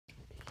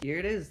here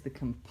it is, the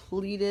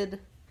completed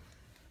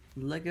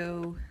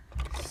Lego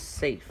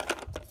safe.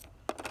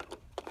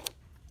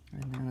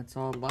 And now it's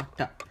all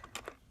locked up.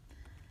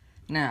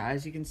 Now,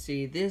 as you can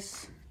see,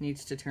 this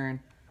needs to turn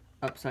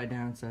upside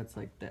down, so it's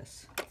like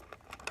this.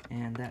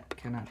 And that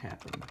cannot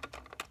happen.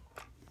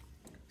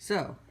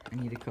 So, I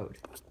need a code.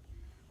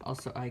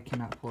 Also, I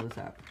cannot pull this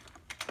out.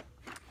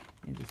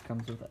 It just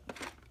comes with it.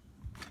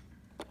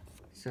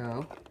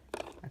 So,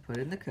 I put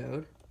in the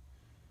code,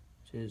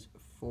 which is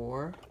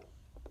 4,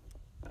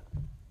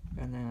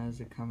 and then as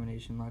a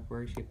combination lock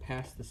works, you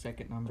pass the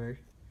second number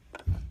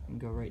and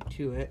go right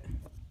to it,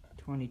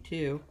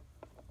 22,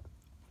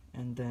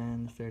 and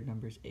then the third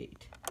number is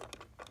 8.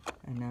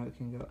 And now it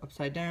can go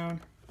upside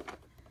down,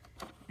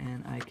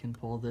 and I can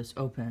pull this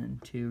open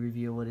to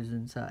reveal what is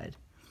inside.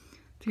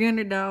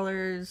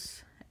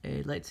 $300,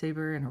 a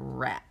lightsaber, and a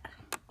rat.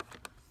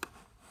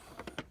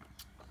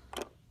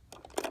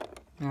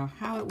 Now,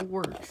 how it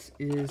works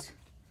is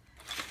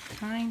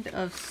kind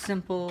of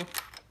simple,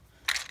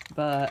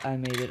 but I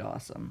made it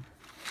awesome.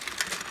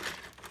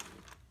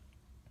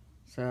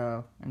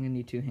 So, I'm gonna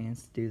need 2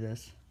 hands to do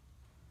this,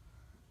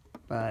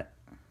 but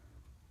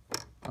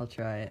I'll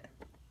try it.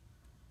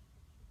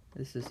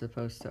 This is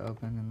supposed to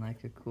open in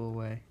like a cool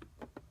way.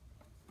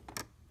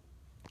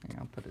 Here,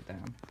 I'll put it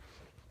down.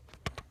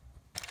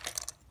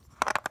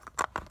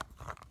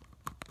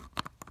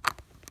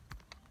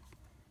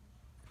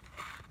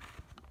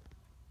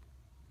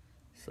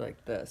 It's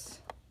like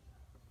this.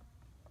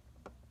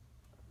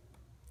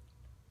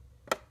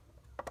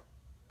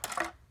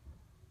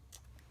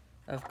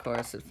 Of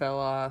course, it fell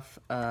off.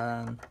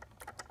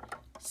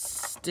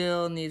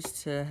 Still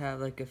needs to have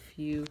like a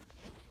few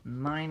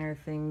minor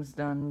things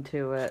done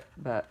to it,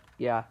 but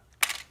yeah.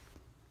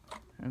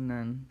 And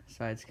then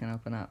sides can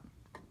open up,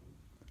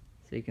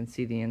 so you can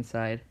see the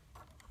inside.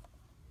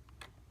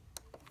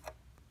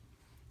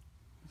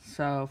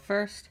 So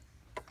first,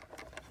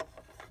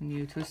 when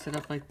you twist it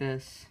up like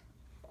this,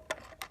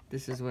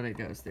 this is what it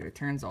goes through. It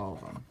turns all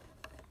of them.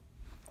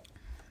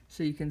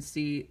 So you can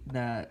see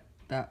that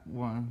that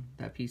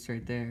piece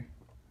right there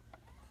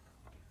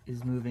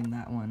is moving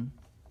that one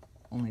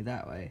only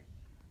that way.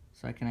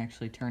 So I can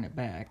actually turn it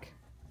back,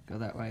 go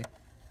that way.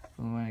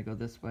 But when I go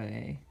this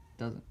way, it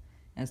doesn't.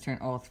 And it's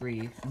turned all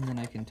 3, and then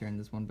I can turn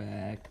this one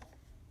back.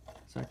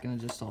 So I can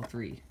adjust all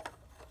 3.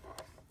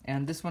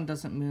 And this one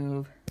doesn't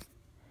move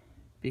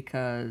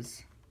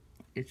because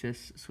it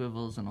just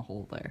swivels in a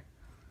hole there.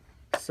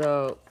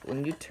 So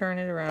when you turn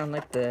it around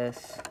like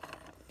this,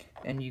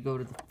 and you go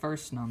to the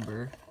first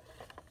number,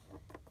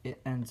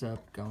 it ends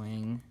up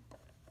going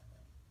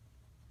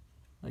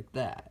like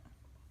that.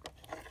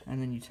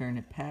 And then you turn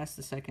it past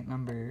the second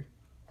number,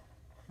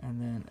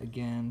 and then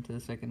again to the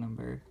second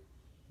number,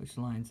 which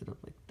lines it up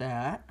like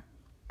that,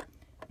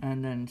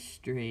 and then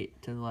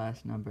straight to the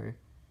last number.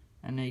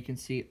 And now you can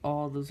see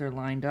all those are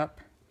lined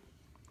up,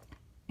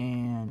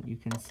 and you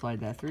can slide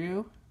that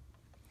through.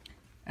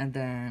 And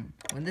then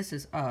when this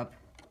is up,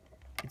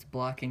 it's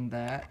blocking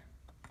that.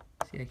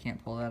 See, I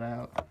can't pull that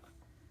out.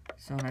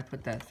 So when I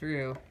put that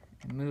through,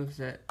 it moves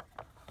it,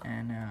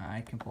 and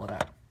I can pull it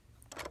out.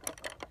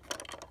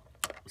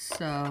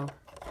 So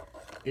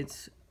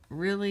it's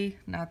really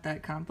not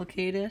that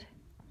complicated,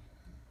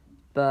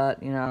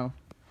 but you know,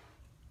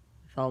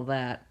 with all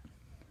that,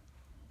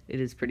 it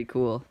is pretty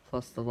cool,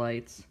 plus the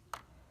lights.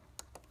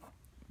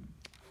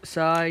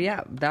 So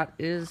yeah, that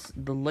is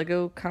the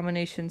Lego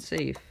combination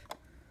safe,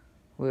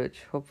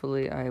 which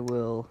hopefully I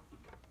will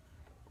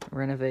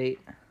renovate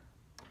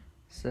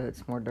so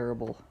it's more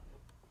durable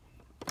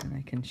and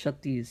I can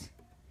shut these.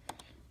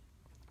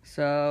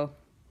 So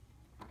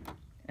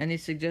any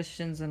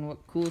suggestions on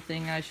what cool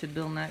thing I should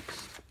build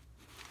next,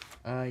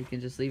 you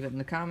can just leave it in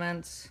the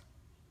comments,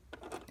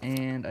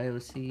 and I will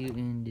see you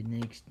in the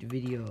next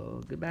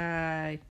video. Goodbye.